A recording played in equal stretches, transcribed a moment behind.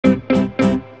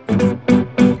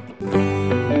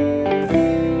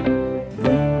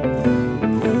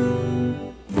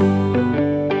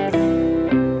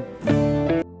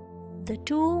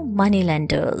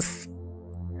moneylenders.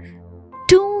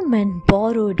 Two men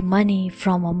borrowed money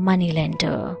from a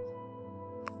moneylender.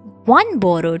 One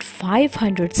borrowed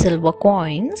 500 silver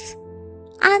coins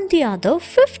and the other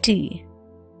 50.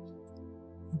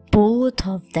 Both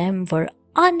of them were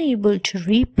unable to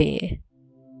repay.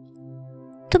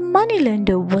 The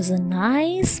moneylender was a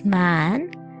nice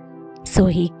man, so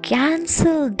he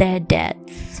cancelled their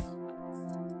debts.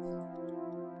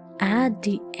 At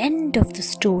the end of the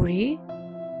story,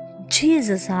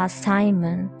 Jesus asked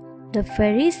Simon, the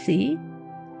Pharisee,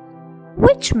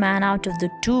 which man out of the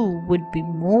two would be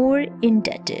more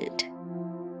indebted?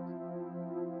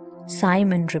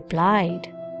 Simon replied,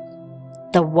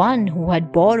 the one who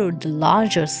had borrowed the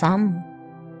larger sum.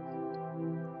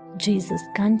 Jesus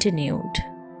continued,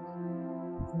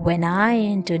 when I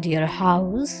entered your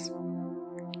house,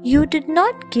 you did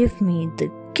not give me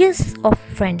the kiss of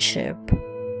friendship.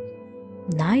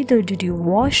 Neither did you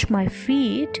wash my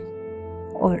feet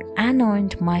or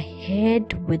anoint my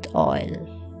head with oil.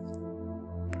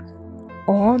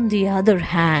 On the other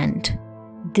hand,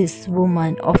 this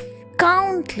woman of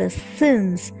countless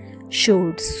sins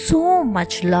showed so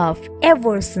much love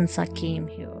ever since I came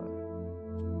here.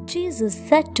 Jesus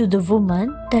said to the woman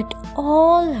that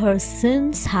all her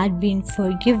sins had been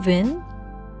forgiven,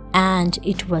 and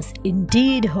it was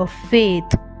indeed her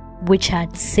faith which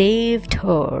had saved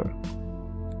her.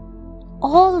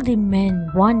 All the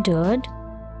men wondered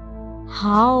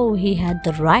how he had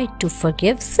the right to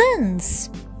forgive sins.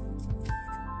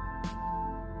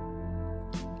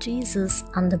 Jesus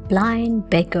and the blind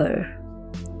beggar.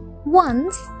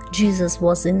 Once, Jesus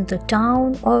was in the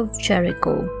town of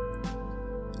Jericho.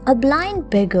 A blind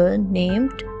beggar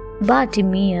named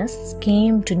Bartimaeus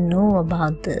came to know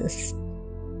about this.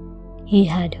 He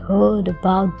had heard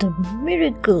about the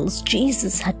miracles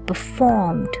Jesus had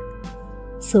performed.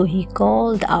 So he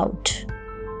called out,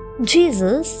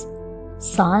 Jesus,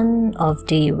 Son of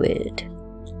David,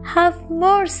 have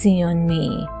mercy on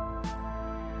me.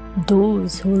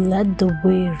 Those who led the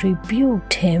way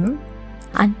rebuked him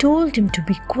and told him to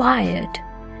be quiet,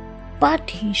 but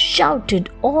he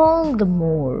shouted all the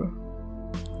more,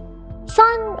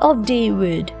 Son of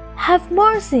David, have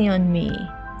mercy on me.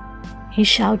 He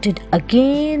shouted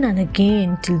again and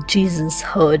again till Jesus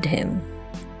heard him.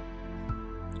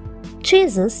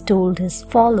 Jesus told his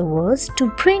followers to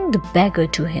bring the beggar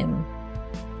to him.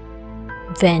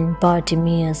 When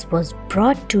Bartimaeus was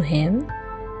brought to him,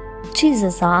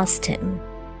 Jesus asked him,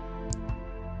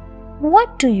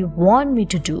 What do you want me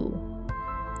to do?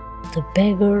 The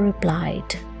beggar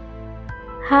replied,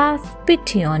 Have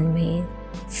pity on me,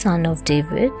 Son of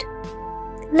David.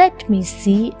 Let me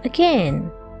see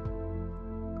again.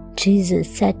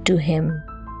 Jesus said to him,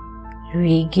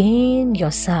 Regain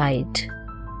your sight.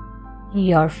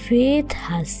 Your faith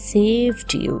has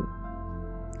saved you.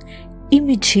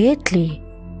 Immediately,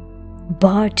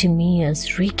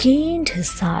 Bartimaeus regained his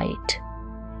sight.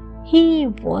 He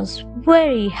was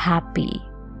very happy.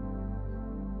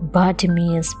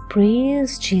 Bartimaeus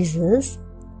praised Jesus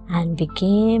and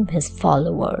became his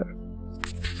follower.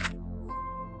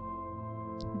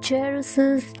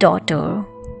 Jairus' daughter.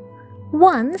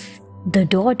 Once, the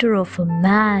daughter of a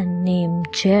man named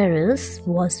Jairus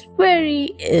was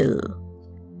very ill.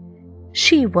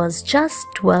 She was just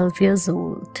 12 years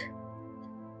old.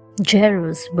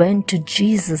 Jairus went to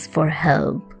Jesus for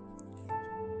help.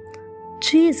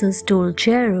 Jesus told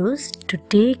Jairus to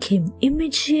take him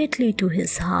immediately to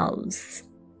his house.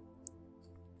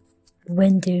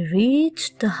 When they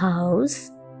reached the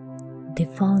house, they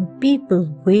found people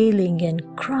wailing and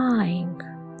crying.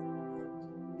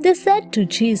 They said to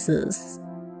Jesus,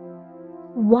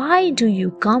 Why do you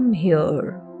come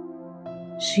here?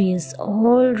 She is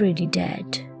already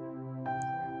dead.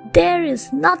 There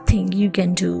is nothing you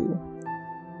can do.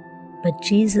 But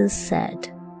Jesus said,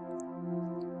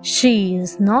 She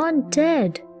is not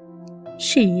dead.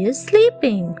 She is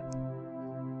sleeping.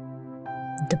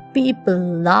 The people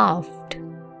laughed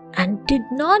and did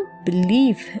not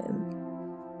believe him.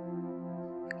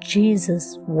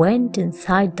 Jesus went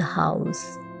inside the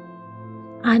house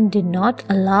and did not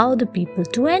allow the people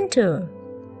to enter.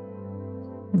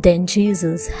 Then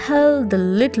Jesus held the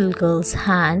little girl's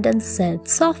hand and said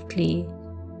softly,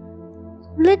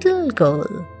 Little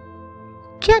girl,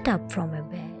 get up from your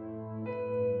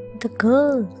bed. The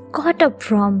girl got up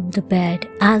from the bed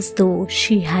as though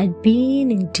she had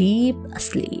been in deep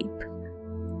sleep.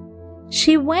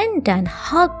 She went and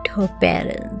hugged her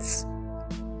parents.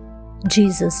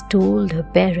 Jesus told her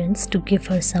parents to give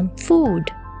her some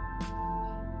food.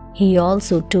 He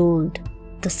also told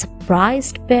the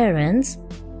surprised parents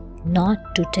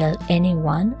not to tell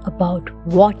anyone about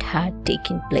what had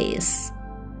taken place.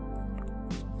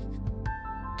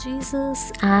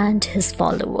 Jesus and his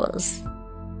followers.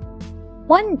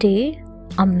 One day,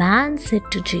 a man said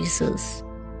to Jesus,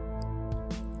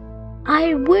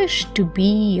 "I wish to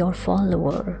be your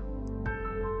follower."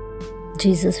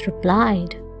 Jesus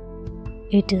replied,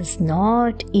 "It is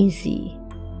not easy.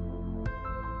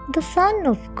 The Son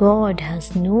of God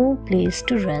has no place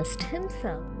to rest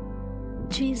himself."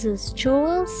 Jesus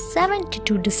chose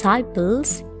 72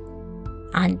 disciples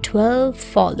and 12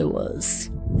 followers.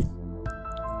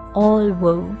 All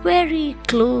were very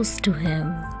close to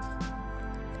him.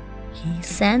 He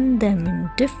sent them in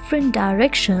different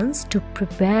directions to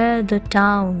prepare the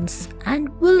towns and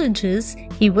villages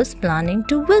he was planning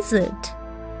to visit.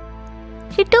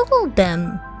 He told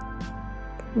them,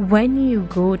 "When you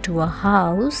go to a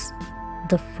house,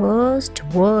 the first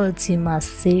words you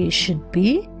must say should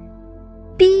be,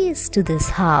 'Peace to this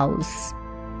house.'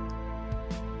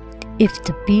 If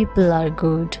the people are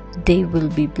good, they will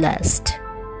be blessed.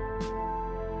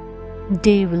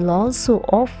 They will also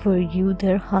offer you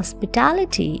their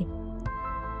hospitality.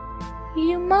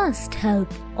 You must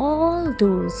help all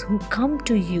those who come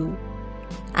to you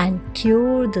and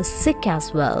cure the sick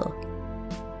as well.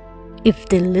 If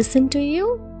they listen to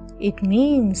you, it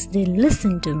means they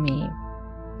listen to me.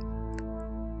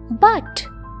 But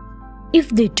if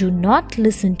they do not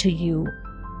listen to you,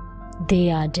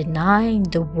 they are denying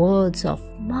the words of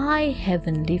my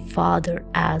Heavenly Father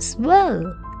as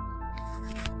well."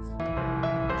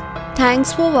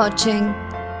 Thanks for watching.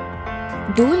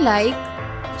 Do like,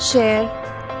 share,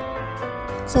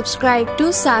 subscribe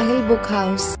to Sahil Book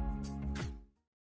House.